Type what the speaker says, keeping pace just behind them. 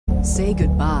Say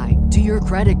goodbye to your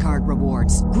credit card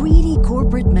rewards. Greedy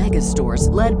corporate mega stores,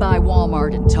 led by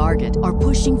Walmart and Target, are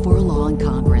pushing for a law in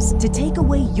Congress to take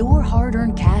away your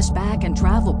hard-earned cash back and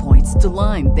travel points to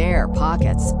line their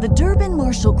pockets. The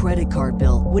Durbin-Marshall credit card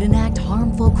bill would enact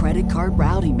harmful credit card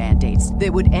routing mandates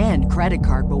that would end credit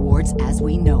card rewards as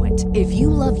we know it. If you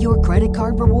love your credit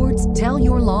card rewards, tell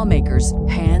your lawmakers,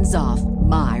 hands off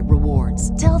my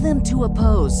rewards. Tell them to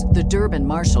oppose the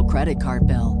Durbin-Marshall credit card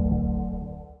bill.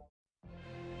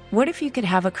 What if you could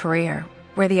have a career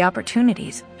where the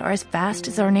opportunities are as vast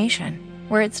as our nation,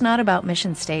 where it's not about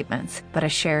mission statements, but a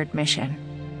shared mission?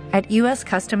 At U.S.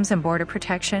 Customs and Border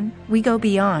Protection, we go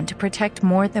beyond to protect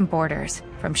more than borders.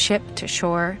 From ship to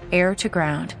shore, air to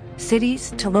ground,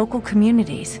 cities to local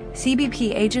communities,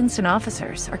 CBP agents and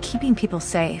officers are keeping people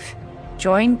safe.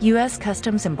 Join U.S.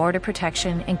 Customs and Border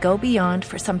Protection and go beyond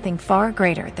for something far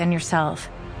greater than yourself.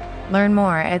 Learn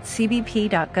more at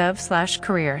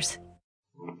cbp.gov/careers.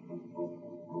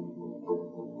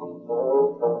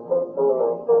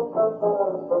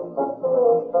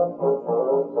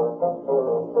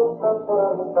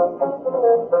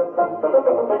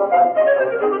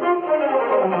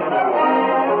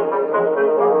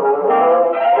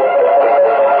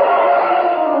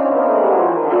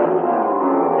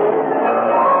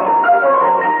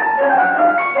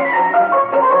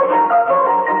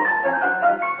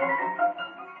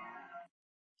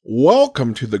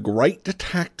 Welcome to the Great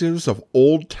Detectives of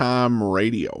Old Time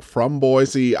Radio. From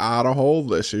Boise, Idaho,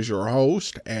 this is your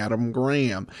host, Adam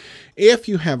Graham. If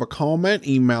you have a comment,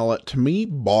 email it to me,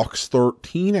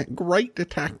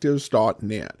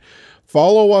 box13@greatdetectives.net.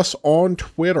 Follow us on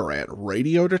Twitter at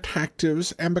Radio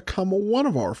Detectives and become one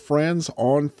of our friends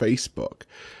on Facebook.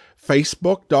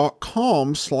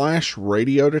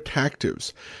 Facebook.com/Radio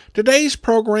Detectives. Today's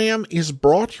program is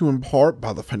brought to you in part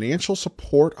by the financial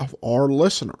support of our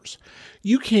listeners.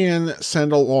 You can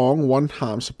send along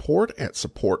one-time support at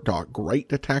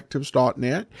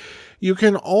support.greatdetectives.net. You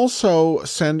can also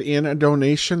send in a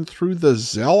donation through the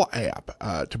Zelle app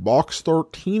to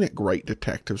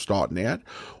box13@greatdetectives.net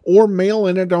or mail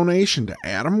in a donation to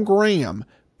Adam Graham,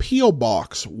 P.O.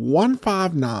 Box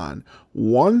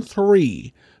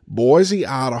 15913, Boise,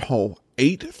 Idaho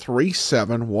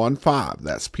 83715.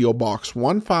 That's P.O. Box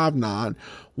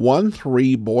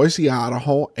 15913, Boise,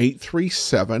 Idaho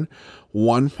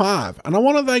 83715. And I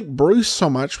want to thank Bruce so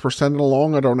much for sending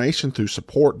along a donation through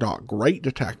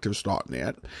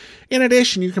support.greatdetectives.net. In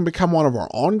addition, you can become one of our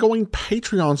ongoing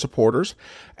Patreon supporters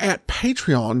at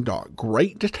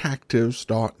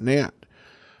patreon.greatdetectives.net.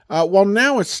 Well,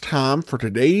 now it's time for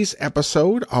today's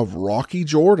episode of Rocky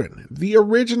Jordan. The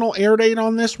original air date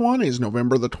on this one is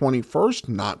November the 21st,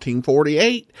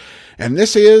 1948, and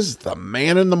this is The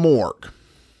Man in the Morgue.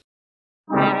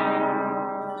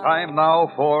 Time now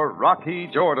for Rocky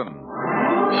Jordan.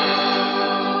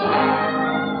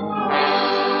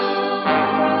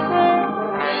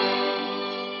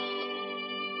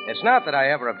 It's not that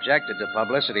I ever objected to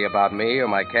publicity about me or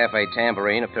my Cafe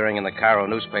Tambourine appearing in the Cairo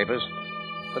newspapers.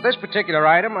 But this particular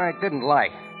item I didn't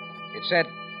like. It said,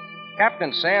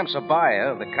 Captain Sam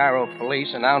Sabaya of the Cairo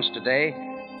police announced today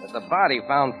that the body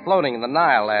found floating in the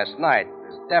Nile last night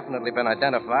has definitely been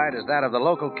identified as that of the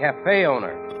local cafe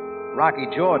owner, Rocky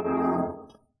Jordan.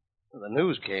 The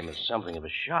news came as something of a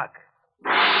shock.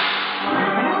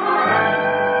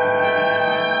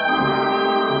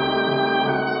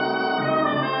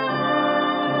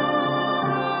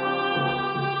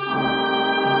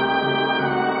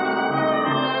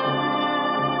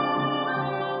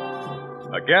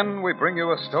 Again, we bring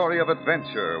you a story of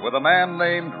adventure with a man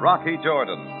named Rocky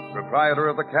Jordan, proprietor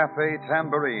of the Cafe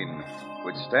Tambourine,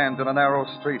 which stands in a narrow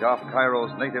street off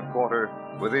Cairo's native quarter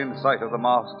within sight of the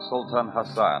Mosque Sultan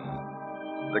Hassan.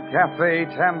 The Cafe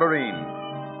Tambourine,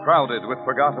 crowded with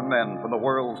forgotten men from the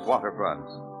world's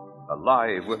waterfronts,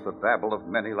 alive with the babble of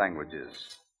many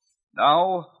languages.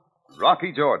 Now,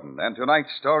 Rocky Jordan, and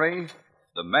tonight's story,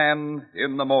 The Man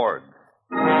in the Morgue.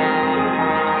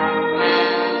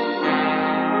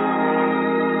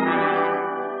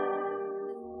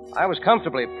 I was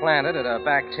comfortably planted at a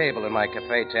back table in my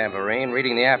Cafe Tambourine,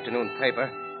 reading the afternoon paper,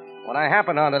 when I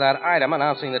happened onto that item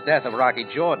announcing the death of Rocky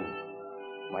Jordan.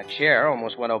 My chair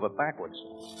almost went over backwards.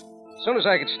 As soon as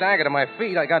I could stagger to my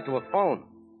feet, I got to a phone.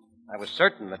 I was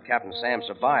certain that Captain Sam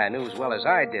Sabaya knew as well as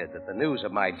I did that the news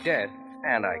of my death,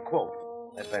 and I quote,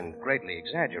 had been greatly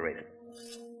exaggerated.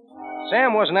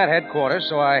 Sam wasn't at headquarters,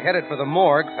 so I headed for the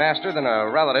morgue faster than a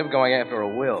relative going after a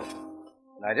will.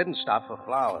 And I didn't stop for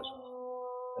flowers.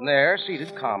 And there,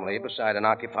 seated calmly beside an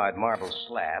occupied marble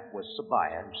slab, was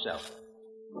Sabaya himself.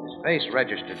 His face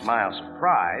registered mild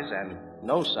surprise and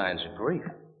no signs of grief.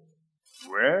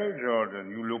 Well, Jordan,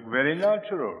 you look very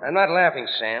natural. I'm not laughing,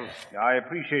 Sam. I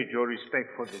appreciate your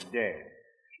respect for the dead.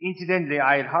 Incidentally,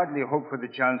 I'd hardly hope for the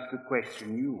chance to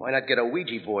question you. Why not get a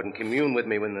Ouija board and commune with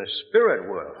me in the spirit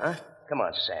world, huh? Come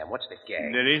on, Sam. What's the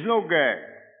gag? There is no gag.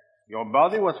 Your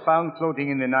body was found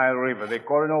floating in the Nile River. The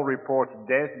coroner reports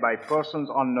death by persons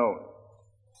unknown.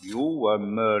 You were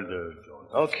murdered,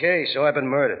 Jordan. Okay, so I've been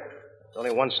murdered. There's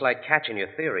only one slight catch in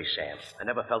your theory, Sam. I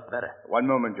never felt better. One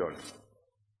moment, Jordan.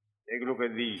 Take a look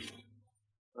at these.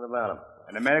 What about them?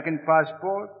 An American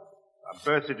passport, a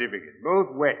birth certificate,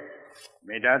 both wet.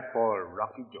 Made out for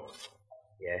Rocky Jordan.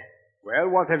 Yeah? Well,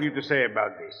 what have you to say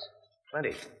about this?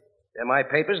 Plenty. They're my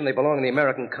papers, and they belong in the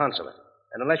American consulate.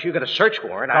 And unless you get a search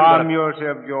warrant, Calm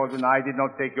yourself, Jordan. I did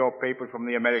not take your papers from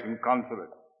the American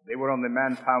consulate. They were on the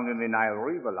man found in the Nile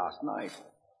River last night.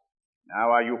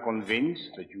 Now, are you convinced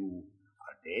that you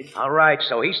are dead? All right,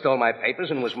 so he stole my papers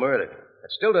and was murdered.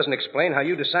 That still doesn't explain how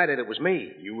you decided it was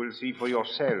me. You will see for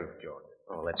yourself, Jordan.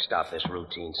 Oh, let's stop this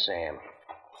routine, Sam.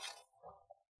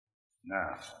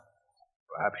 Now,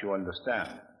 perhaps you understand.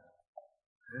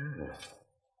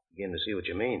 Begin to see what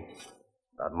you mean.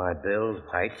 About my build,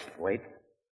 height, weight,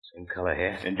 same color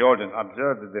hair. And Jordan,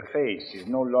 observe that the face is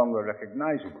no longer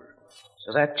recognizable.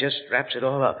 So that just wraps it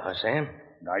all up, huh, Sam?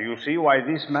 Now you see why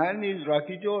this man is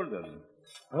Rocky Jordan.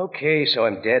 Okay, so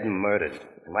I'm dead and murdered.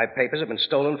 And my papers have been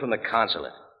stolen from the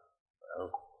consulate. Well,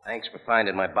 thanks for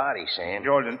finding my body, Sam.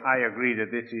 Jordan, I agree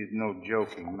that this is no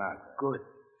joking matter. Good.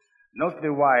 Note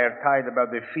the wire tied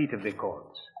about the feet of the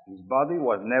corpse. His body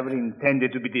was never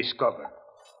intended to be discovered.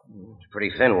 It's a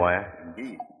pretty thin wire.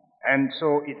 Indeed. And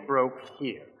so it broke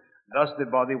here. Thus the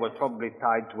body was probably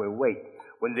tied to a weight.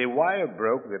 When the wire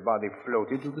broke, the body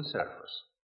floated to the surface.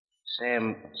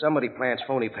 Sam, somebody plants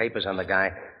phony papers on the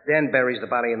guy, then buries the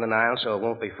body in the Nile so it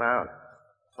won't be found.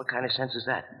 What kind of sense is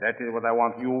that? That is what I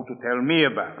want you to tell me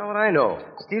about. Oh, what I know.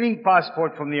 Stealing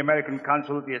passports from the American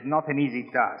consulate is not an easy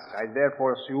task. I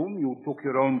therefore assume you took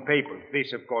your own papers.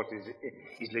 This, of course,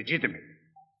 is legitimate.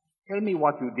 Tell me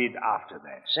what you did after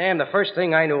that. Sam, the first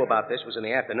thing I knew about this was in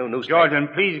the afternoon newspaper. Jordan,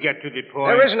 please get to the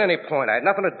point. There isn't any point. I had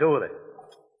nothing to do with it.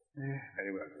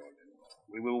 Very well, Jordan.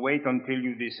 We will wait until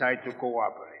you decide to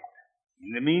cooperate.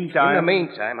 In the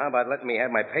meantime, how about letting me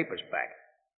have my papers back?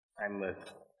 I'm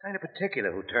kind of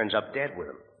particular who turns up dead with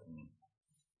them.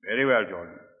 Very well,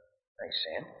 Jordan. Thanks,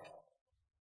 Sam.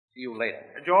 See you later.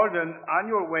 Jordan, on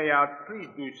your way out, please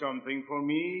do something for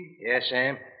me. Yes,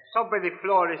 Sam? Stop by the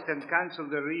florist and cancel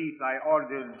the wreath I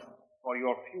ordered for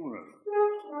your funeral.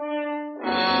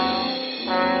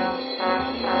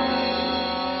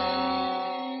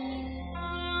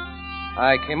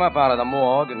 I came up out of the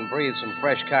morgue and breathed some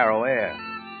fresh Cairo air.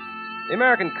 The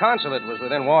American consulate was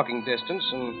within walking distance,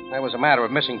 and there was a matter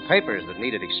of missing papers that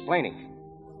needed explaining.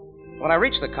 When I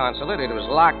reached the consulate, it was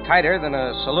locked tighter than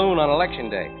a saloon on election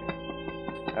day.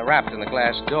 I rapped on the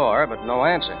glass door, but no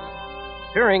answer.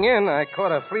 Peering in, I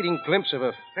caught a fleeting glimpse of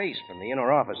a face from the inner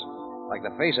office, like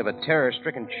the face of a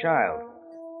terror-stricken child.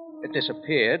 It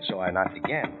disappeared, so I knocked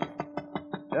again.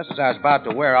 Just as I was about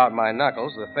to wear out my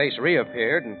knuckles, the face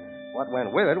reappeared, and what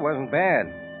went with it wasn't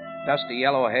bad. Dusty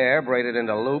yellow hair braided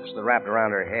into loops that wrapped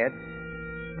around her head.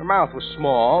 Her mouth was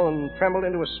small and trembled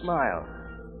into a smile.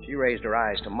 She raised her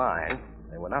eyes to mine.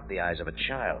 They were not the eyes of a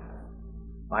child.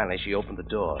 Finally, she opened the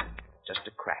door, just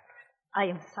a crack. I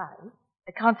am sorry.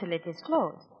 The consulate is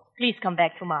closed. Please come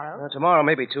back tomorrow. Tomorrow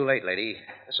may be too late, lady.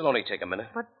 This will only take a minute.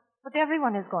 But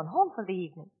everyone has gone home for the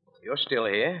evening. You're still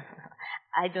here?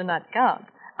 I do not count.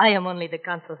 I am only the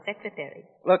consul secretary.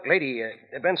 Look, lady, there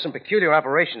have been some peculiar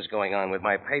operations going on with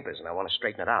my papers, and I want to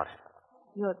straighten it out.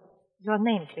 Your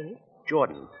name, please?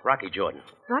 Jordan. Rocky Jordan.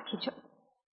 Rocky Jordan.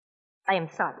 I am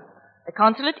sorry. The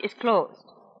consulate is closed.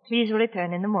 Please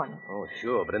return in the morning. Oh,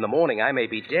 sure, but in the morning I may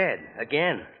be dead.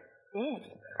 Again. Dead?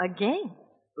 Again?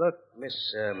 Look,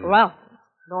 Miss, Ralph.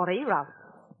 Laurie Ralph.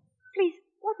 Please,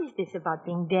 what is this about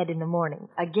being dead in the morning?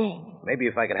 Again? Maybe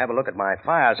if I could have a look at my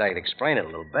files, I could explain it a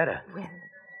little better. Well,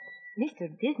 Mr.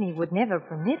 Disney would never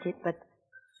permit it, but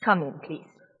come in, please.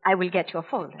 I will get your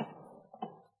folder.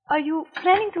 Are you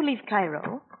planning to leave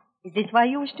Cairo? Is this why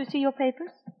you wish to see your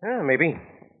papers? Maybe.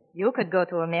 You could go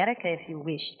to America if you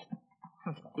wished.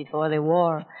 Before the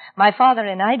war, my father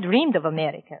and I dreamed of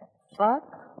America. But?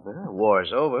 Well,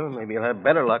 war's over. Maybe you'll have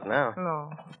better luck now.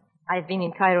 No. I've been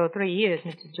in Cairo 3 years,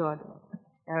 Mr. Jordan.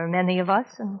 There are many of us,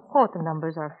 and quota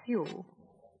numbers are few.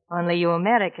 Only you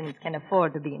Americans can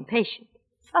afford to be impatient.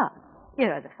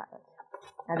 Here are the files.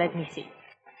 Now, let me see.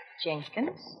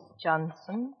 Jenkins,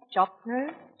 Johnson, Chopner,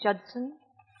 Judson.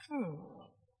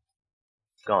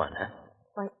 Gone, huh?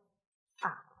 Why,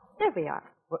 there we are.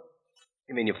 What?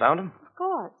 You mean you found him? Of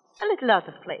course. A little out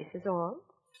of place is all.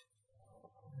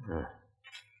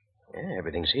 Yeah,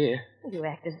 everything's here. You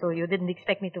act as though you didn't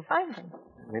expect me to find them.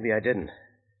 Maybe I didn't.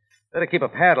 Better keep a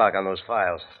padlock on those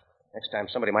files. Next time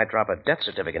somebody might drop a death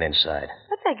certificate inside.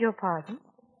 I beg your pardon.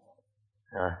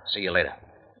 See you later.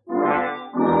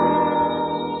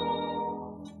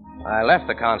 I left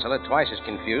the consulate twice as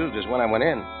confused as when I went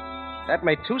in. That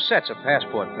made 2 sets of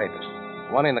passport papers.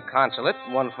 One in the consulate,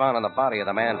 one found on the body of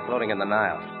the man floating in the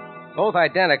Nile. Both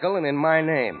identical and in my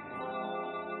name.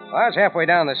 I was halfway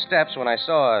down the steps when I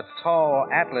saw a tall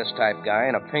Atlas-type guy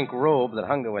in a pink robe that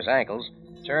hung to his ankles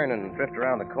turn and drift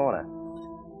around the corner.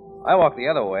 I walked the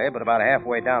other way, but about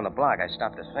halfway down the block, I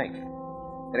stopped to think.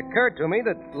 It occurred to me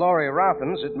that Laurie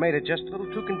Rothens had made it just a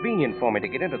little too convenient for me to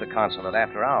get into the consulate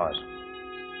after hours.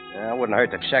 It wouldn't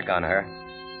hurt to check on her.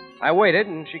 I waited,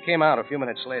 and she came out a few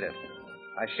minutes later.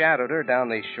 I shadowed her down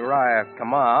the Sharia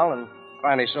Kamal and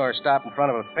finally saw her stop in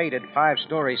front of a faded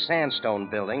 5-story sandstone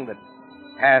building that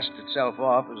passed itself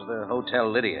off as the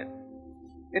Hotel Lydia.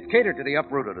 It catered to the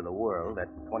uprooted of the world at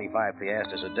 25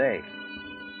 piastres a day.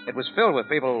 It was filled with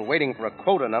people waiting for a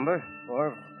quota number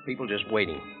or people just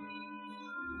waiting.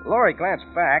 Laurie glanced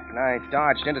back, and I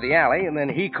dodged into the alley, and then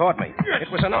he caught me.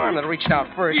 It was an arm that reached out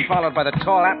first, followed by the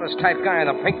tall Atlas-type guy in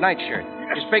a pink nightshirt.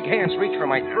 His big hands reached for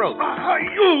my throat.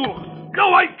 You!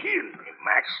 Now I kill!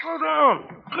 Max, slow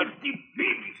down. Dirty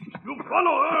pig! You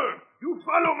follow her! You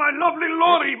follow my lovely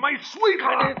Laurie, my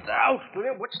sweetheart! Get it out.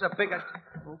 What's the big...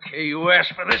 Okay, you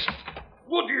asked for this.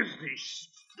 What is this?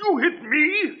 You hit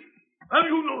me? Have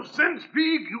you no sense,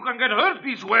 pig? You can get hurt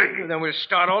this way. Then we'll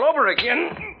start all over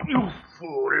again. You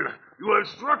fool. You have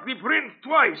struck the prince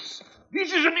twice.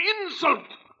 This is an insult.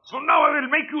 So now I will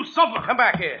make you suffer. Come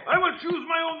back here. I will choose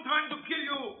my own time to kill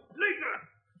you. Later.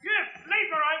 Yes,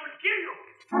 later I will kill you.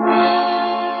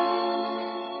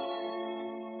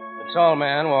 The tall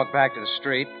man walked back to the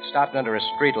street, stopped under a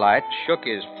streetlight, shook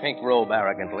his pink robe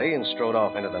arrogantly, and strode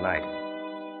off into the night.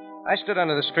 I stood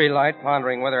under the streetlight,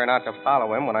 pondering whether or not to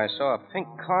follow him when I saw a pink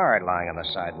card lying on the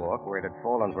sidewalk where it had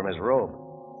fallen from his robe.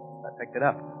 I picked it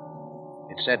up.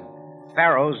 It said,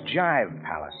 Pharaoh's Jive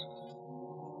Palace.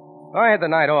 I had the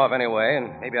night off anyway,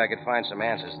 and maybe I could find some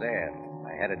answers there.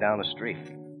 I headed down the street.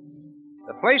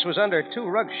 The place was under 2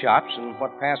 rug shops and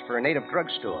what passed for a native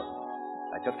drugstore.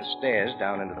 I took the stairs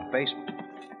down into the basement.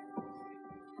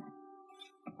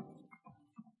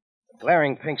 A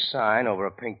glaring pink sign over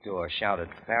a pink door shouted,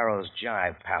 Pharaoh's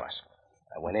Jive Palace.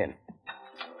 I went in.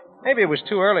 Maybe it was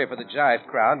too early for the jive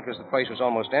crowd because the place was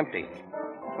almost empty.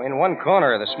 In one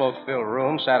corner of the smoke-filled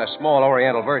room sat a small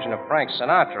oriental version of Frank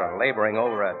Sinatra laboring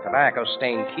over a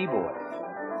tobacco-stained keyboard.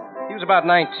 He was about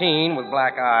 19, with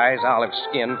black eyes, olive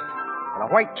skin, and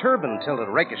a white turban tilted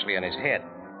rakishly on his head.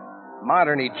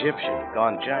 Modern Egyptian,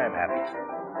 gone jive happy.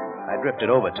 I drifted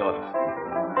over to him.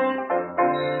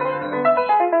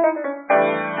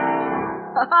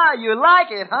 You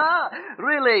like it, huh?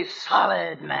 Really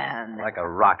solid, man. Like a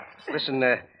rock. Listen,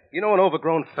 you know an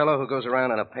overgrown fellow who goes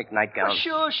around in a pink nightgown?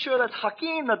 Sure. That's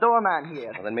Hakeem, the doorman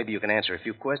here. Well, then maybe you can answer a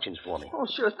few questions for me. Oh,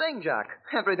 sure thing, Jack.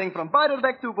 Everything from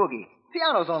Beiderbecke to Boogie.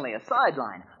 Piano's only a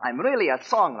sideline. I'm really a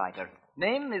songwriter.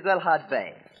 Name is Elhad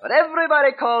Bey. But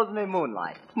everybody calls me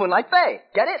Moonlight. Moonlight Bey.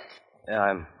 Get it? Yeah,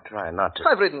 I'm trying not to.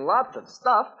 I've written lots of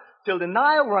stuff. Till the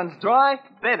Nile runs dry,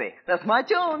 baby. That's my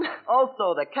tune.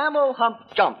 Also, the Camel Hump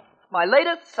Jump. My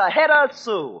latest, Sahara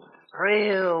Sue.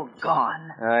 Real gone.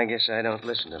 I guess I don't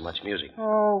listen to much music.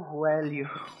 Oh, well, you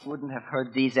wouldn't have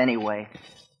heard these anyway.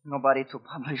 Nobody to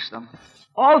publish them.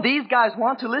 All these guys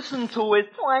want to listen to is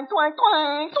twang, twang,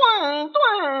 twang, twang,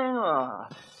 twang.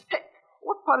 Hey,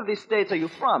 what part of these states are you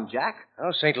from, Jack?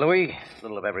 Oh, St. Louis. A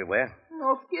little of everywhere.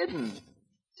 No kidding.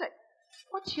 Say,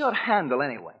 what's your handle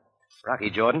anyway?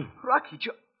 Rocky Jordan. Rocky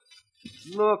Jordan.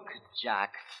 Look,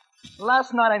 Jack.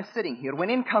 Last night I'm sitting here when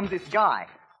in comes this guy.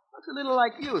 Looks a little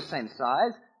like you, same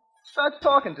size. Starts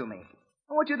talking to me.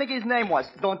 What do you think his name was?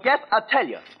 Don't guess? I'll tell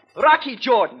you. Rocky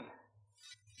Jordan.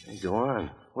 Hey, go on.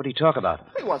 What do you talk about?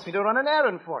 He wants me to run an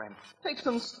errand for him. Take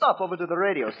some stuff over to the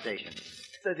radio station.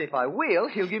 Says if I will,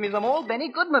 he'll give me some old Benny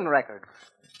Goodman records.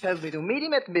 Tells me to meet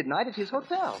him at midnight at his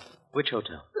hotel. Which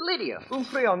hotel? The Lydia, room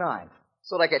 309.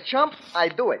 So like a chump, I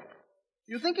do it.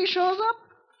 You think he shows up?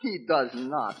 He does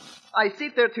not. I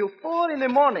sit there till 4 in the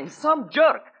morning. Some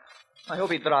jerk. I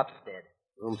hope he drops dead.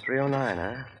 Room 309,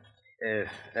 huh?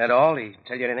 That all? He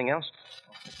tell you anything else?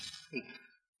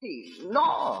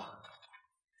 No.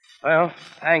 Well,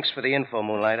 thanks for the info,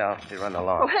 Moonlight. I'll be running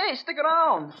along. Well, hey, stick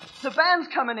around. The band's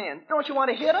coming in. Don't you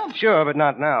want to hear them? Sure, but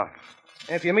not now.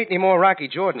 If you meet any more Rocky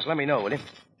Jordans, let me know, will you?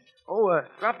 Oh,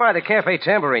 drop by the Cafe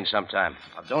Tambourine sometime.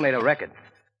 I'll donate a record.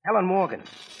 Helen Morgan,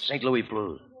 St. Louis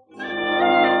Blues.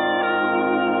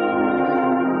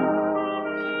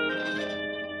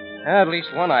 At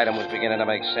least one item was beginning to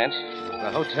make sense. It was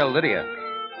the Hotel Lydia.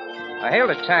 I hailed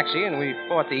a taxi, and we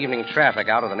fought the evening traffic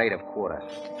out of the native quarter.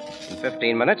 In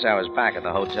 15 minutes, I was back at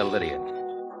the Hotel Lydia.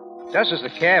 Just as the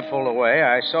cab pulled away,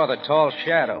 I saw the tall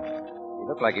shadow. He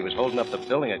looked like he was holding up the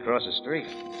building across the street.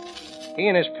 He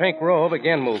and his pink robe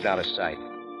again moved out of sight.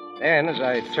 Then, as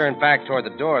I turned back toward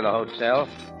the door of the hotel,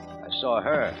 I saw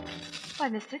her. Why,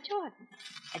 Mr. Jordan,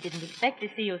 I didn't expect to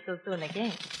see you so soon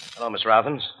again. Hello, Miss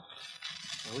Rothens.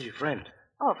 Who's your friend?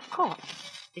 Oh, of course.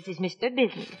 This is Mr.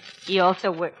 Disney. He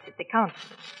also works at the council.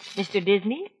 Mr.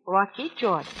 Disney, Rocky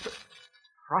Jordan.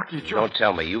 Rocky Jordan? Don't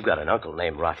tell me you've got an uncle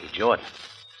named Rocky Jordan.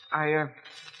 I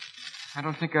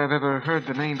don't think I've ever heard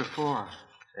the name before.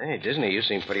 Hey, Disney, you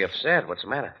seem pretty upset. What's the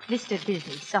matter? Mr.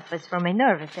 Disney suffers from a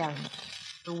nervous ailment.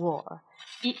 The war.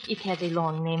 It has a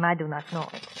long name. I do not know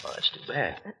it. Oh, that's too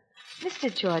bad.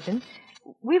 Mr. Jordan,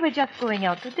 we were just going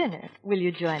out to dinner. Will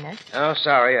you join us? Oh,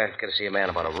 sorry. I've got to see a man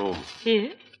about a room.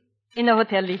 Here? In the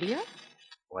Hotel Lydia?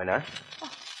 Why not?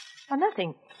 Oh,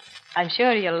 nothing. I'm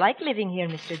sure you'll like living here,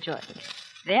 Mr. Jordan.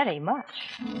 Very much.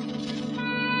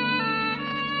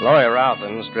 Laurie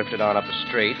Rothens drifted on up the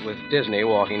street with Disney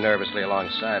walking nervously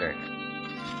alongside her.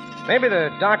 Maybe the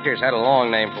doctors had a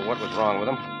long name for what was wrong with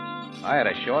him. I had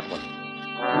a short one.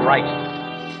 Right.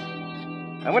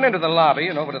 I went into the lobby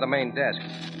and over to the main desk.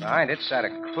 Behind it sat a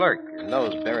clerk, his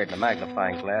nose buried in a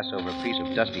magnifying glass over a piece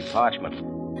of dusty parchment.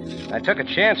 I took a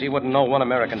chance he wouldn't know one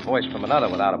American voice from another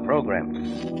without a program.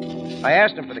 I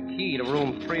asked him for the key to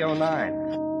room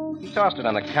 309. He tossed it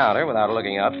on the counter without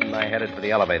looking up, and I headed for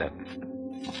the elevator.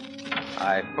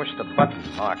 I pushed the button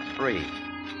marked 3.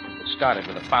 It started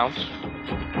with a bounce.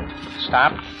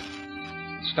 Stopped.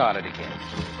 Started again.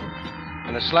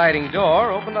 And the sliding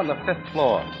door opened on the 5th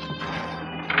floor.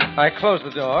 I closed the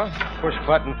door, pushed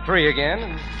button 3 again,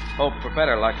 and hoped for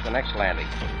better luck the next landing.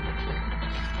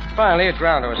 Finally, it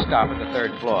ground to a stop at the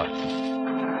 3rd floor.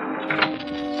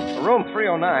 Room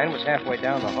 309 was halfway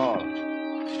down the hall.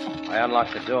 I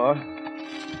unlocked the door,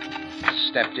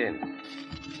 stepped in.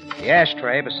 The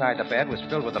ashtray beside the bed was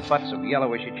filled with the butts of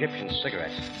yellowish Egyptian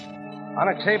cigarettes. On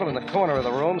a table in the corner of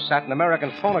the room sat an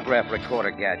American phonograph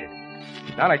recorder gadget.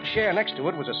 And on a chair next to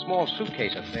it was a small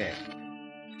suitcase affair.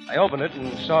 I opened it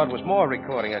and saw it was more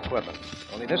recording equipment,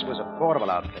 only this was a portable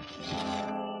outfit.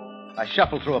 I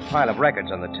shuffled through a pile of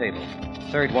records on the table.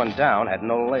 The 3rd one down had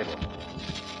no label.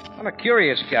 I'm a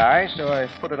curious guy, so I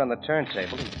put it on the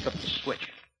turntable and flipped the switch.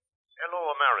 Hello,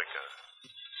 America.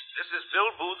 This is Bill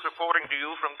Booth reporting to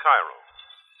you from Cairo.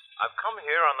 I've come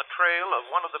here on the trail of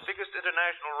one of the biggest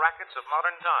international rackets of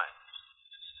modern times.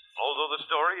 Although the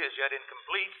story is yet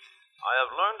incomplete, I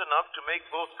have learned enough to make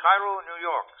both Cairo and New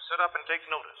York sit up and take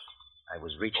notice. I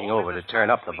was reaching over to turn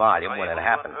up the volume when it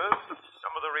happened.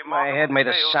 My head made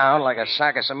a sound like a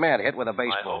sack of cement hit with a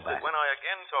baseball bat.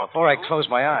 Before I closed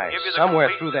my eyes, somewhere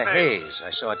through the haze,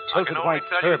 I saw a tilted white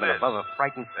turban above a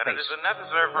frightened face.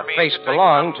 The face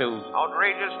belonged to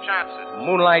outrageous chances.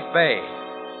 Moonlight Bay.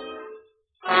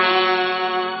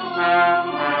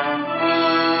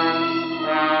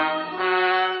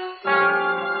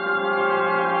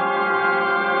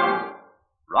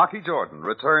 Rocky Jordan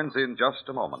returns in just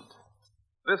a moment.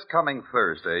 This coming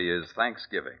Thursday is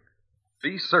Thanksgiving.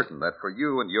 Be certain that for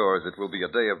you and yours it will be a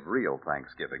day of real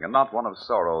Thanksgiving and not one of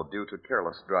sorrow due to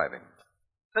careless driving.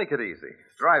 Take it easy.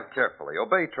 Drive carefully.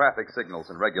 Obey traffic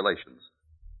signals and regulations.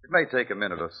 It may take a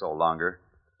minute or so longer,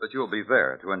 but you'll be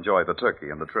there to enjoy the turkey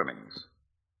and the trimmings.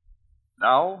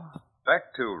 Now,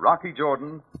 back to Rocky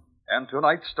Jordan and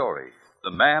tonight's story, The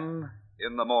Man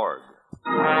in the Morgue.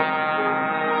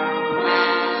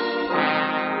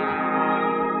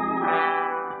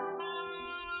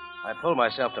 I pulled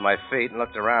myself to my feet and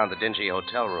looked around the dingy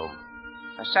hotel room.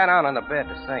 I sat down on the bed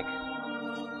to think.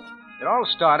 It all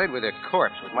started with a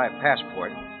corpse with my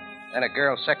passport, then a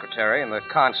girl secretary and the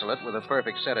consulate with a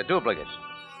perfect set of duplicates.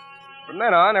 From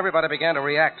then on, everybody began to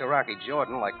react to Rocky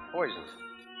Jordan like poison.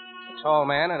 A tall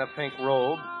man in a pink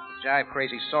robe, a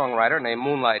jive-crazy songwriter named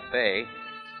Moonlight Bay,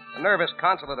 a nervous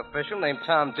consulate official named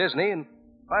Tom Disney, and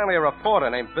finally a reporter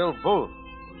named Bill Booth,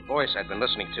 whose voice I'd been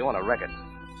listening to on a record.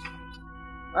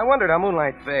 I wondered how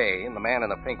Moonlight Bay and the man in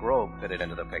the pink robe fitted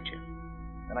into the picture.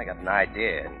 Then I got an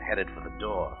idea and headed for the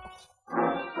door.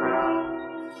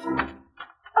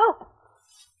 Oh!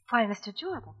 Why, Mr.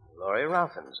 Jordan. Laurie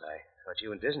Rothens. I thought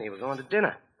you and Disney were going to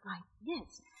dinner. Why,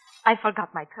 yes. I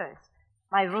forgot my purse.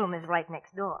 My room is right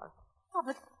next door. Oh,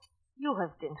 but you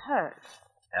have been hurt.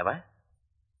 Have I?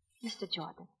 Mr.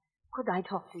 Jordan, could I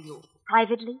talk to you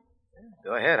privately?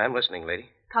 Go ahead. I'm listening, lady.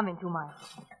 Come into my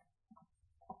room.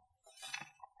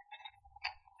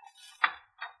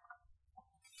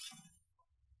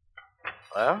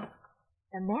 Well,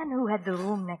 The man who had the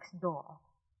room next door.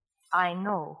 I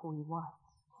know who he was.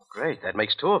 Great. That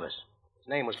makes two of us. His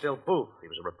name was Bill Booth. He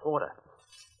was a reporter.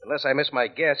 Unless I miss my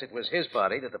guess, it was his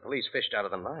body that the police fished out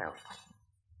of the Nile.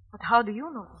 But how do you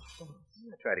know these things?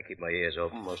 I try to keep my ears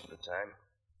open most of the time.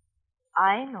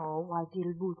 I know why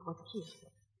Bill Booth was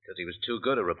killed. Because he was too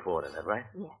good a reporter, is that right?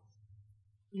 Yes.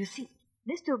 You see,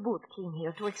 Mr. Booth came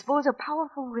here to expose a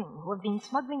powerful ring who have been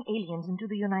smuggling aliens into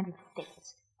the United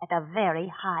States at a very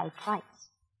high price.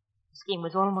 The scheme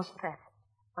was almost perfect,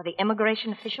 for the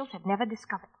immigration officials had never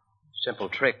discovered it. Simple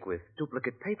trick with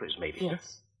duplicate papers, maybe.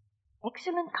 Yes.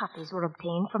 Excellent copies were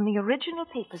obtained from the original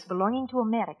papers belonging to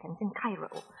Americans in Cairo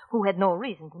who had no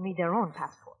reason to need their own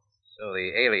passports. So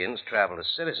the aliens traveled as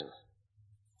citizens.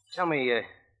 Tell me,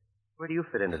 where do you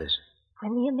fit into this?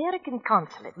 When the American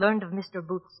consulate learned of Mr.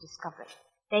 Booth's discovery,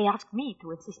 they asked me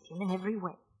to assist him in every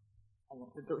way. I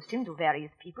introduced him to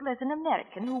various people as an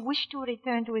American who wished to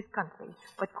return to his country,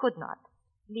 but could not,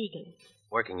 legally.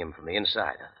 Working him from the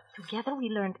inside, huh? Together we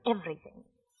learned everything,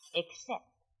 except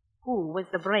who was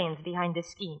the brains behind the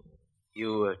scheme.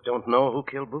 You don't know who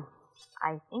killed Booth?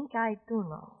 I think I do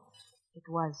know. It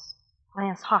was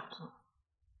Prince Hawking.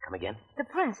 Come again? The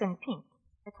prince in pink.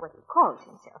 That's what he calls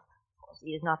himself. Of course,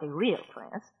 he is not a real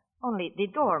prince, only the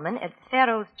doorman at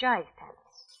Pharaoh's Jive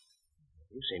Palace.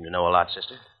 You seem to know a lot,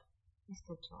 sister.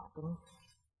 Mr. Jordan,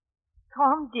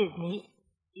 Tom Disney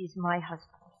is my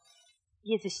husband.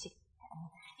 He is a sick man.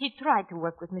 He tried to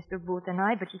work with Mr. Booth and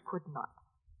I, but he could not.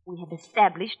 We had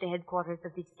established the headquarters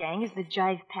of this gang as the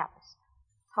Jive Palace.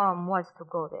 Tom was to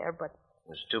go there, but... It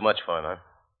was too much for him, huh?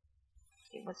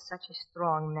 He was such a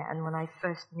strong man when I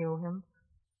first knew him.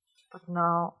 But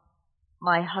now,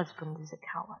 my husband is a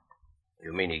coward.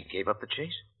 You mean he gave up the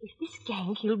chase? If this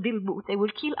gang killed Bill Booth, they will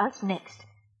kill us next.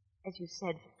 As you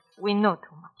said, we know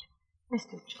too much.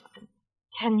 Mr. Jordan,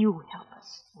 can you help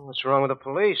us? What's wrong with the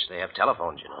police? They have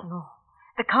telephones, you know. No.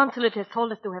 The consulate has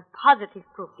told us to have positive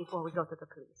proof before we go to the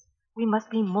police. We must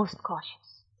be most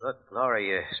cautious. Look,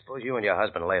 Laurie, suppose you and your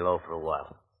husband lay low for a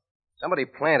while. Somebody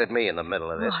planted me in the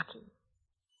middle of this. Rocky,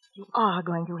 you are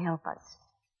going to help us.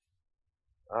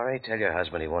 Laurie, tell your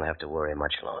husband he won't have to worry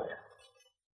much longer.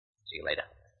 See you later.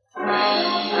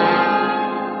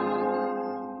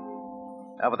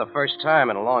 Now, for the first time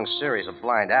in a long series of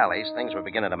blind alleys, things were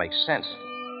beginning to make sense.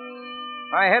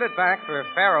 I headed back for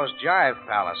Pharaoh's Jive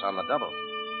Palace on the double.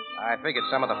 I figured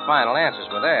some of the final answers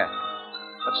were there.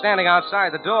 But standing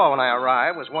outside the door when I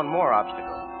arrived was one more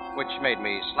obstacle, which made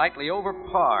me slightly over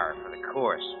par for the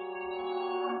course.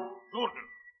 Jordan,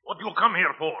 what do you come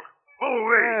here for? Go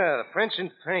away. Yeah, the Prince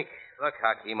in Pink. Look,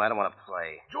 Hakim, I don't want to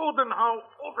play. Jordan, how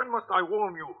often must I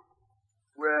warn you?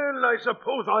 Well, I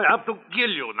suppose I have to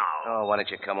kill you now. Oh, why don't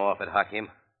you come off it, Hakim?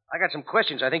 I got some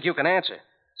questions I think you can answer.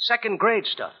 Second-grade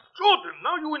stuff. Jordan,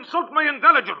 now you insult my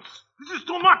intelligence. This is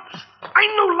too much. I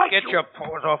know like Get you. your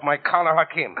paws off my collar,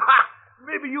 Hakim. Ha!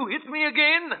 Maybe you hit me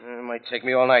again? It might take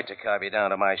me all night to carve you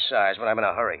down to my size, but I'm in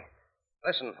a hurry.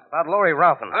 Listen, about Laurie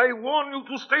Ralphin. I warn you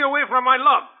to stay away from my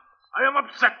love. I am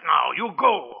upset now. You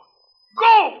go.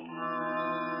 Go!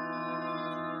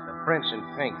 The Prince in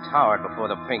Pink towered before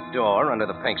the pink door under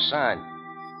the pink sign.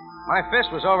 My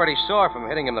fist was already sore from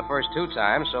hitting him the first two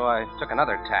times, so I took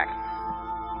another tack.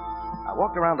 I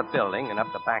walked around the building and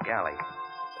up the back alley.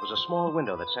 There was a small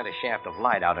window that sent a shaft of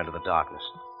light out into the darkness.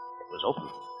 It was open.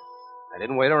 I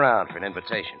didn't wait around for an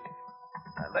invitation.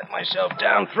 I let myself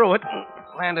down through it and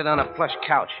landed on a plush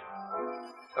couch.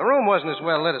 The room wasn't as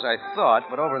well lit as I thought,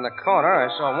 but over in the corner I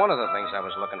saw one of the things I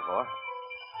was looking for.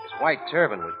 His white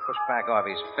turban was pushed back off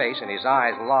his face, and his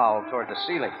eyes lolled toward the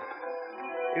ceiling.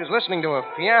 He was listening to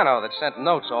a piano that sent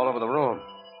notes all over the room.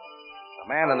 The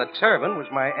man in the turban was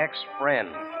my ex-friend,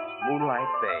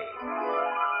 Moonlight Bay.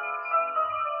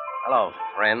 Hello,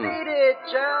 friend. Beat it,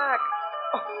 Jack.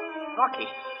 Oh, Rocky.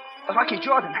 Rocky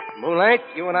Jordan. Moonlight,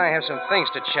 you and I have some things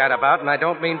to chat about, and I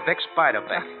don't mean Vic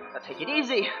Spiderbeck. Now take it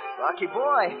easy, Rocky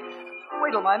boy.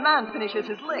 Wait till my man finishes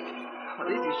his lick. Well,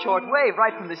 this is shortwave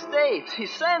right from the States. He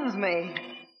sends me.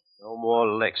 No more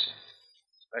licks.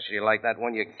 Especially like that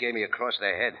one you gave me across the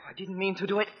head. I didn't mean to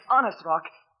do it. Honest, Rock.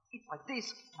 It's like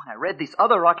this. When I read this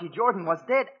other Rocky Jordan was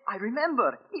dead, I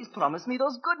remembered. He's promised me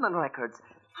those Goodman records.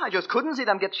 I just couldn't see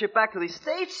them get shipped back to the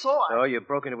States, so I... So you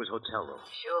broke into his hotel room?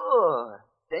 Sure.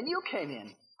 Then you came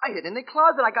in. I hid in the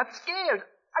closet. I got scared.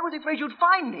 I was afraid you'd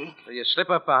find me. So you slip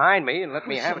up behind me and let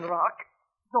me have it? Rock,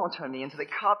 don't turn me into the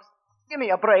cops. Give me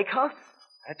a break, huh?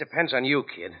 That depends on you,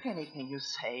 kid. Anything you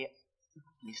say,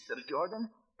 Mr. Jordan.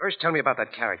 First, tell me about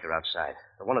that character outside.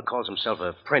 The one who calls himself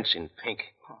a Prince in Pink.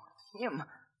 Oh, him?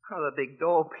 Oh, the big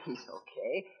dope. He's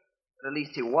okay. But at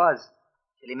least he was.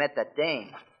 Till he met that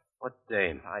dame. What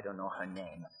dame? I don't know her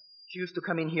name. She used to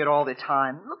come in here all the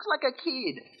time. Looks like a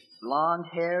kid. Blonde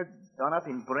hair, done up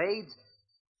in braids.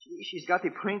 She's got the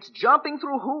prince jumping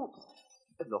through hoops.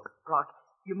 Look, Rock,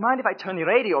 you mind if I turn the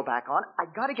radio back on? I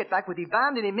gotta get back with the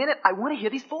band in a minute. I want to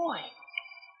hear this boy.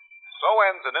 So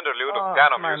ends an interlude of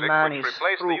piano music which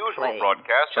replaced the usual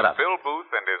broadcast of Bill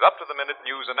Booth and his up-to-the-minute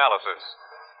news analysis.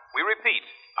 We repeat,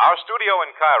 our studio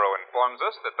in Cairo informs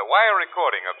us that the wire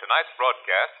recording of tonight's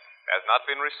broadcast has not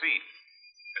been received.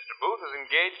 Mr. Booth is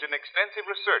engaged in extensive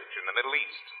research in the Middle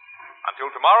East.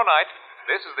 Until tomorrow night,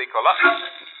 this is the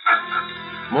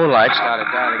Moonlight started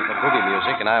dialing for boogie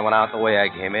music, and I went out the way I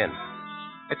came in.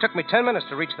 It took me 10 minutes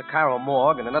to reach the Cairo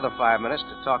morgue and another 5 minutes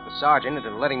to talk the sergeant into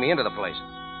letting me into the place.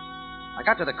 I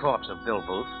got to the corpse of Bill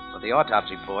Booth, but the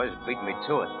autopsy boys had beaten me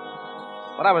to it.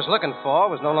 What I was looking for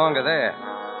was no longer there.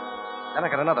 Then I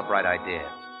got another bright idea.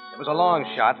 It was a long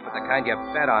shot, but the kind you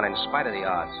bet on in spite of the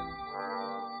odds.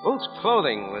 Booth's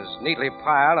clothing was neatly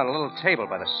piled on a little table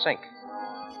by the sink.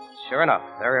 Sure enough,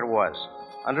 there it was,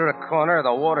 under a corner of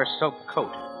the water-soaked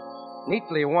coat,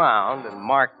 neatly wound and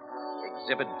marked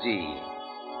Exhibit D.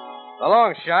 The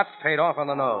long shot paid off on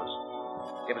the nose.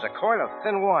 It was a coil of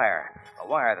thin wire, a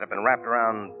wire that had been wrapped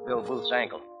around Bill Booth's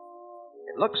ankle.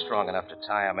 It looked strong enough to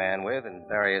tie a man with and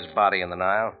bury his body in the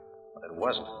Nile, but it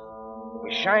wasn't. It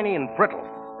was shiny and brittle,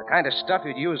 the kind of stuff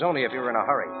you'd use only if you were in a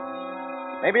hurry.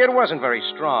 Maybe it wasn't very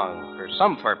strong for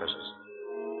some purposes,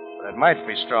 but it might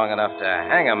be strong enough to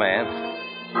hang a man.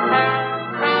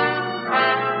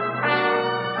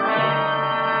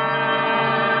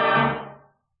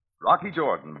 Rocky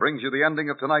Jordan brings you the ending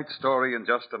of tonight's story in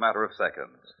just a matter of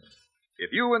seconds.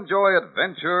 If you enjoy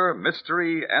adventure,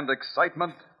 mystery, and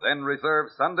excitement, then reserve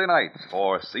Sunday nights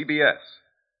for CBS.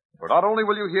 For not only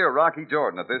will you hear Rocky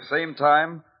Jordan at this same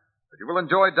time, but you will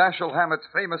enjoy Dashiell Hammett's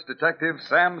famous detective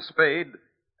Sam Spade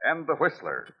and the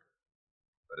Whistler.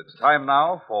 But it's time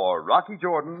now for Rocky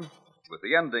Jordan with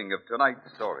the ending of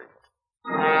tonight's story.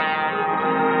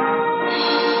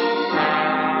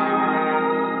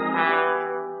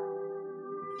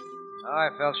 I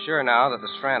felt sure now that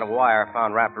the strand of wire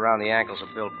found wrapped around the ankles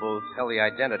of Bill Booth held the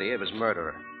identity of his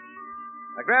murderer.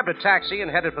 I grabbed a taxi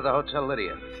and headed for the Hotel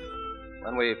Lydia.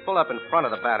 When we pulled up in front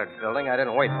of the battered building, I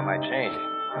didn't wait for my change.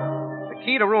 The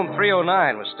key to room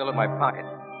 309 was still in my pocket.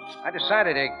 I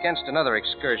decided against another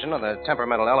excursion on the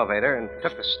temperamental elevator and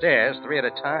took the stairs 3 at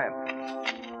a time.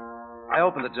 I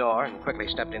opened the door and quickly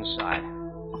stepped inside.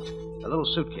 A little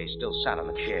suitcase still sat on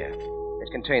the chair.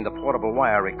 It contained the portable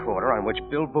wire recorder on which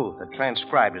Bill Booth had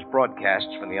transcribed his broadcasts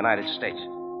from the United States.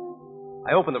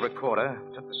 I opened the recorder,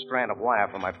 took the strand of wire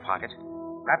from my pocket,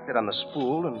 wrapped it on the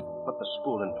spool, and put the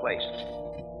spool in place.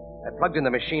 I plugged in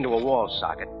the machine to a wall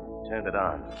socket and turned it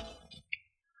on.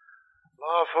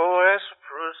 Lawful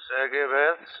Esprus,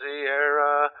 Agabeth,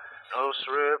 Sierra,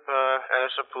 Nosripa,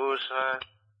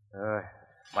 Asapusa.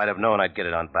 Might have known I'd get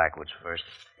it on backwards first.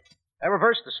 I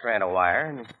reversed the strand of wire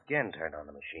and again turned on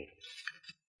the machine.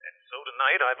 And so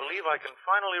tonight, I believe I can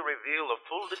finally reveal the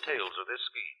full details of this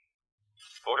scheme.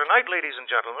 For tonight, ladies and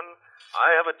gentlemen,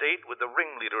 I have a date with the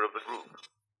ringleader of the group.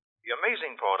 The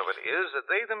amazing part of it is that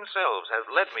they themselves have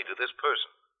led me to this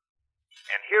person.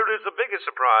 And here is the biggest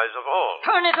surprise of all.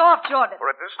 Turn it off, Jordan.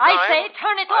 For at this time, I say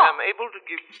turn it I off. am able to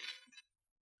give...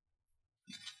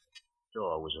 The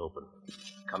door was open.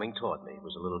 Coming toward me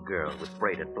was a little girl with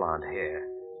braided blonde hair,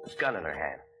 a gun in her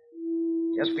hand.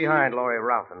 Just behind Laurie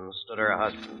Ralphin stood her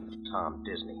husband, Tom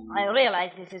Disney. I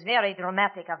realize this is very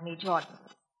dramatic of me, Jordan.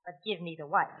 But give me the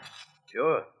wire.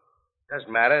 Sure.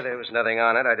 Doesn't matter. There was nothing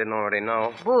on it I didn't already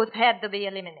know. Booth had to be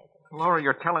eliminated. Laura,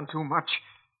 you're telling too much.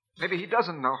 Maybe he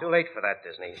doesn't know. Too late for that,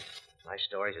 Disney. My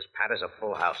story's as pat as a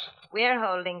full house. We're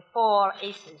holding 4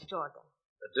 aces, Jordan.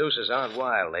 The deuces aren't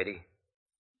wild, lady.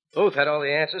 Booth had all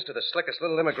the answers to the slickest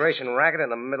little immigration racket in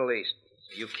the Middle East.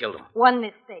 You killed him. One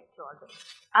mistake, Jordan.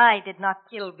 I did not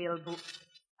kill Bill Booth.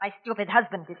 My stupid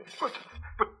husband did it. But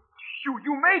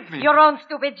you made me. Your own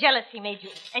stupid jealousy made you,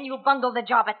 and you bungled the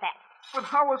job at that. But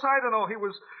how was I to know he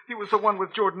was the one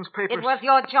with Jordan's papers? It was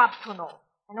your job to know.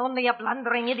 And only a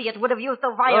blundering idiot would have used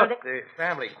the wire. Look, the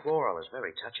family quarrel is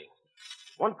very touching.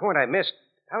 One point I missed.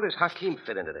 How does Hakim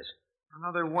fit into this?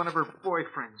 Another one of her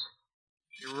boyfriends.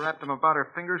 She wrapped them about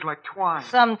her fingers like twine.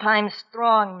 Sometimes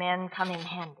strong men come in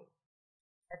handy.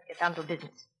 Let's get down to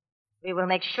business. We will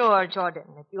make sure, Jordan,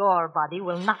 that your body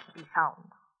will not be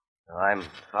found. I'm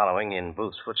following in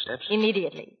Booth's footsteps.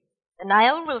 Immediately. The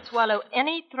Nile will swallow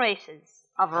any traces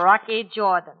of Rocky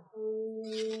Jordan.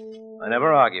 I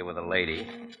never argue with a lady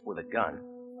with a gun.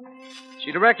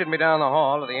 She directed me down the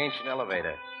hall to the ancient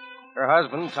elevator. Her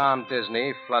husband, Tom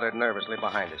Disney, fluttered nervously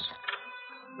behind us.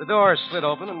 The door slid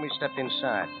open and we stepped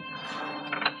inside.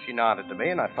 She nodded to me,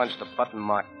 and I punched the button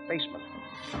marked basement.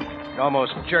 It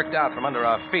almost jerked out from under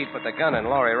our feet, but the gun in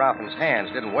Laurie Ralphin's hands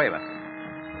didn't waver.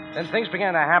 Then things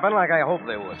began to happen like I hoped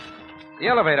they would. The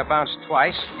elevator bounced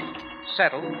twice,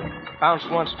 settled,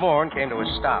 bounced once more, and came to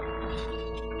a stop.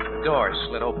 The door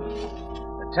slid open.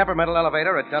 The temperamental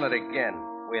elevator had done it again.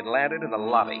 We had landed in the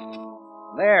lobby.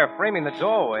 There, framing the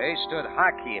doorway, stood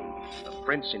Hakim, the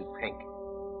prince in pink.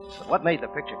 But what made the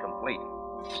picture complete?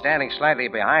 Standing slightly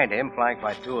behind him, flanked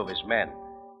by two of his men,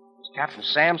 was Captain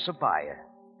Sam Sabaya,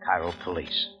 Cairo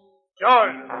Police.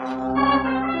 Jordan!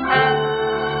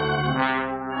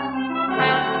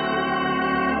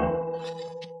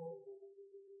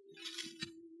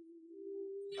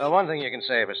 Well, one thing you can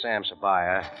say for Sam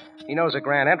Sabaya, he knows a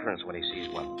grand entrance when he sees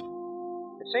one.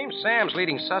 It seems Sam's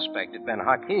leading suspect had been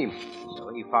Hakim,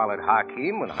 so he followed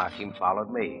Hakim when Hakim followed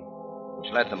me,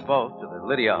 which led them both to the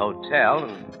Lydia Hotel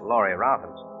and Laurie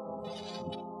Ralphin's.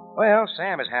 Well,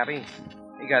 Sam is happy.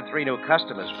 He got 3 new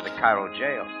customers for the Cairo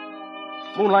jail.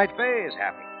 Moonlight Bay is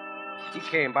happy. He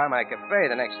came by my cafe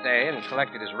the next day and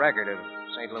collected his record of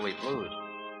St. Louis blues.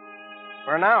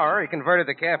 For an hour, he converted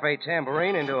the Cafe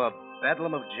Tambourine into a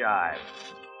bedlam of jive.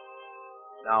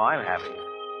 Now I'm happy,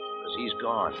 because he's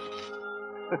gone.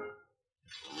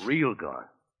 Real gone.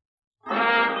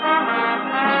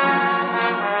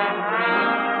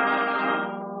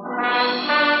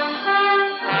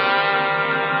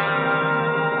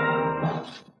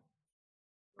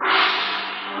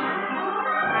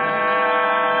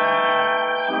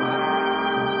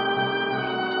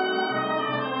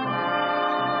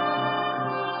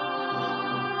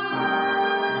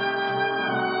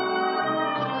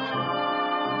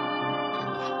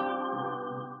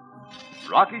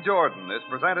 Rocky Jordan is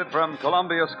presented from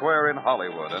Columbia Square in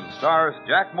Hollywood and stars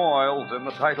Jack Moyles in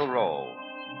the title role.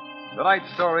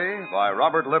 Tonight's story, by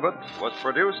Robert Libet, was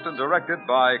produced and directed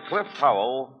by Cliff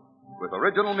Howell, with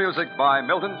original music by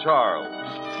Milton Charles.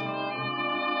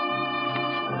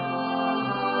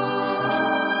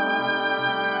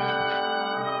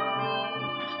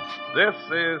 This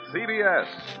is CBS,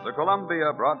 the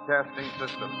Columbia Broadcasting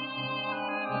System.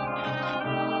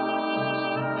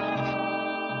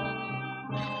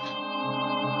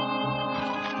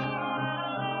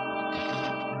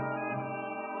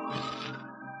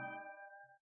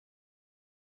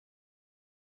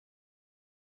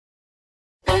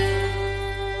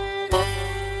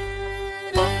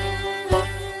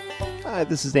 Hi,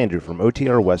 this is Andrew from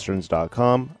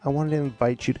OTRWesterns.com. I wanted to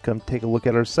invite you to come take a look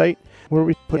at our site where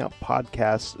we put out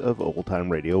podcasts of old-time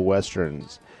radio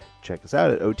westerns. Check us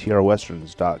out at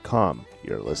OTRWesterns.com.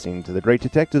 You're listening to The Great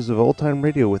Detectives of Old-Time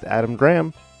Radio with Adam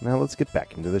Graham. Now let's get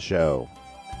back into the show.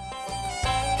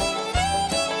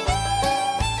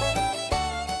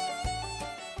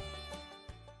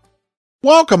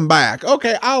 Welcome back.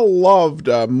 Okay, I loved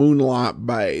Moonlight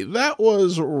Bay. That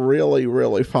was really,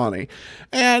 really funny.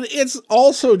 And it's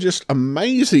also just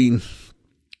amazing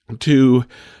to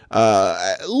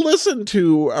listen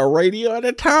to a radio at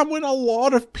a time when a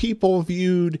lot of people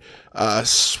viewed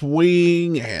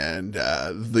swing and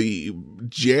the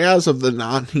jazz of the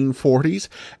 1940s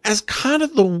as kind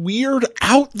of the weird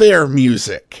out there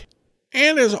music.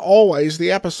 And as always, the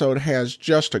episode has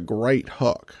just a great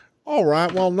hook. All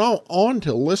right, well, now on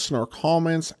to listener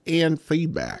comments and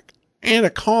feedback. And a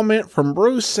comment from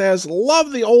Bruce says,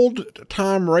 love the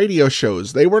old-time radio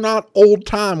shows. They were not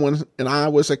old-time when I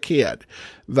was a kid.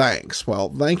 Thanks. Well,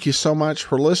 thank you so much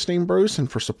for listening, Bruce,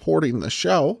 and for supporting the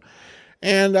show.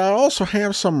 And I also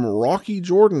have some Rocky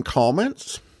Jordan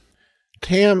comments.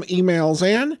 Tam emails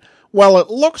in, well, it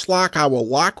looks like I will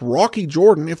like Rocky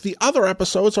Jordan if the other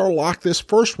episodes are like this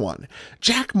first one.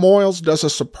 Jack Moyles does a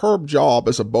superb job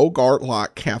as a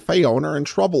Bogart-like cafe owner and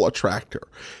trouble attractor,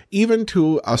 even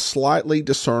to a slightly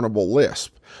discernible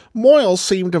lisp. Moyles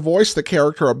seemed to voice the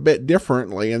character a bit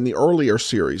differently in the earlier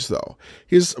series, though.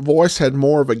 His voice had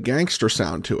more of a gangster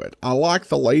sound to it. I like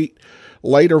the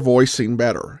later voicing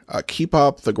better. Keep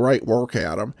up the great work,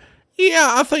 Adam.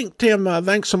 Yeah, I think, Tim,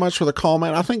 thanks so much for the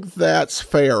comment. I think that's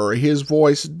fair. His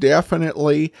voice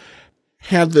definitely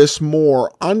had this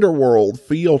more underworld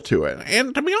feel to it.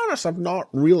 And to be honest, I've not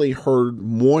really heard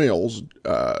Moyles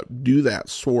do that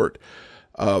sort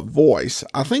of voice.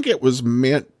 I think it was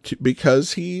meant to,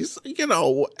 because he's,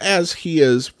 as he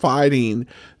is fighting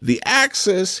the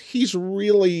Axis, he's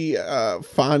really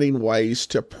finding ways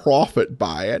to profit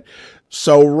by it.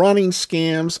 So running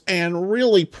scams and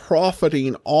really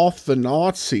profiting off the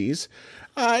Nazis,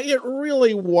 it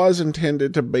really was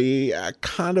intended to be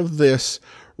kind of this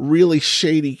really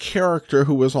shady character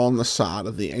who was on the side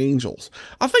of the Angels.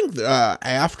 I think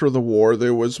after the war,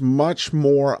 there was much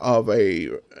more of a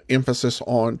emphasis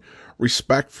on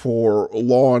respect for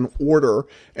law and order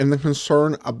and the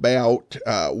concern about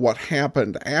what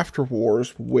happened after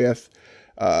wars with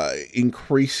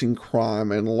increasing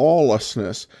crime and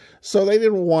lawlessness. So they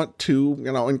didn't want to,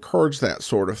 encourage that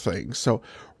sort of thing. So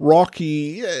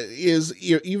Rocky is,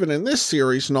 even in this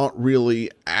series, not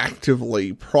really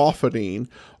actively profiting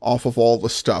off of all the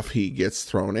stuff he gets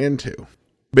thrown into.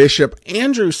 Bishop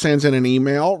Andrew sends in an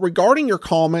email regarding your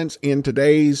comments in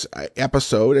today's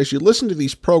episode. As you listen to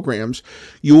these programs,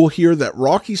 you will hear that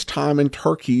Rocky's time in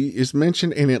Turkey is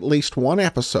mentioned in at least one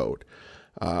episode.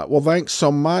 Well, thanks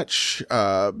so much,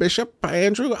 Bishop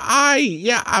Andrew.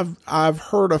 I've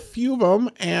heard a few of them,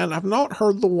 and I've not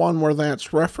heard the one where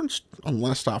that's referenced,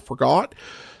 unless I forgot.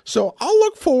 So I'll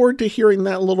look forward to hearing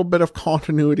that little bit of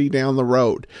continuity down the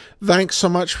road. Thanks so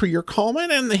much for your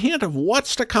comment and the hint of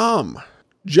what's to come.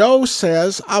 Joe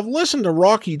says, I've listened to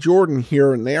Rocky Jordan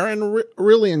here and there and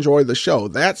really enjoyed the show.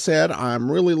 That said,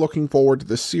 I'm really looking forward to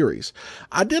this series.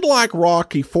 I did like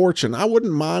Rocky Fortune. I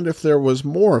wouldn't mind if there was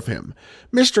more of him.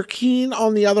 Mr. Keene,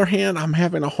 on the other hand, I'm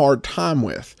having a hard time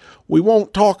with. We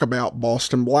won't talk about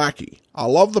Boston Blackie. I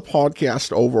love the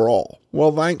podcast overall.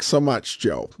 Well, thanks so much,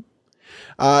 Joe.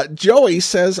 Joey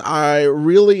says, I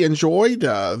really enjoyed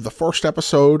the first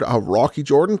episode of Rocky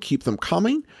Jordan. Keep them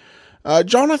coming.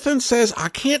 Jonathan says, I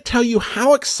can't tell you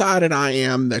how excited I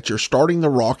am that you're starting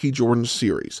the Rocky Jordan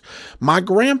series. My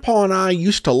grandpa and I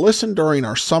used to listen during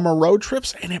our summer road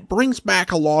trips, and it brings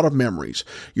back a lot of memories.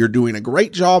 You're doing a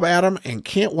great job, Adam, and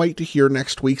can't wait to hear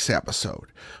next week's episode.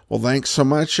 Well, thanks so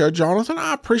much, Jonathan.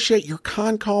 I appreciate your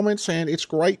kind comments, and it's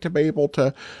great to be able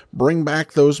to bring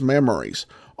back those memories.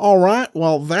 All right,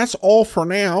 well, that's all for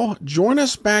now. Join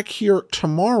us back here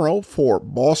tomorrow for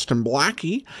Boston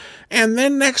Blackie, and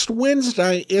then next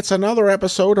Wednesday, it's another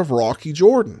episode of Rocky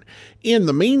Jordan. In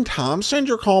the meantime, send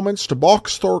your comments to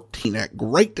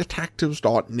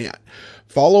box13@greatdetectives.net.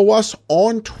 Follow us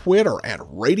on Twitter at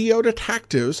Radio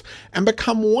Detectives, and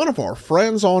become one of our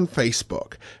friends on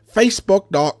Facebook,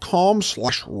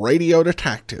 facebook.com/Radio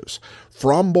Detectives.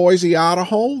 From Boise,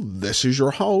 Idaho, this is your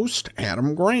host,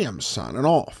 Adam Graham, signing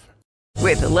off.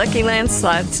 With the Lucky Land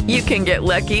Slots, you can get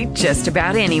lucky just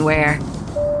about anywhere.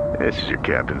 This is your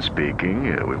captain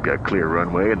speaking. We've got clear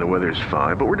runway and the weather's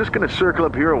fine, but we're just going to circle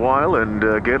up here a while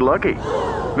and get lucky.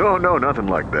 No, nothing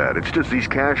like that. It's just these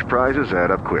cash prizes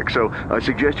add up quick. So I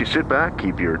suggest you sit back,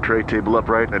 keep your tray table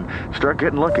upright, and start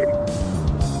getting lucky.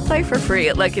 Play for free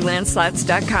at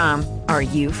LuckyLandSlots.com. Are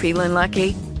you feeling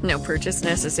lucky? No purchase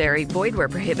necessary. Void where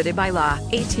prohibited by law.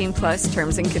 18+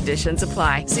 terms and conditions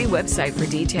apply. See website for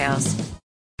details.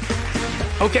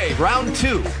 Okay, round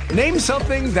two. Name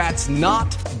something that's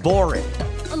not boring.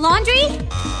 A laundry?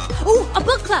 Ooh, a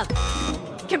book club.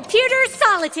 Computer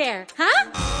solitaire,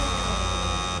 huh?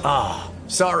 Ah,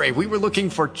 sorry. We were looking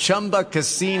for Chumba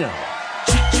Casino.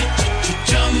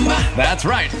 That's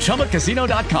right.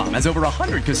 ChumbaCasino.com has over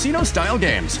 100 casino-style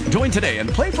games. Join today and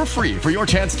play for free for your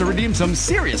chance to redeem some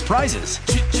serious prizes.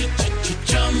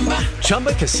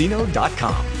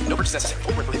 ChumbaCasino.com. No purchase necessary.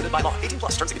 Void where prohibited by law.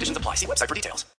 18+ terms and conditions apply. See website for details.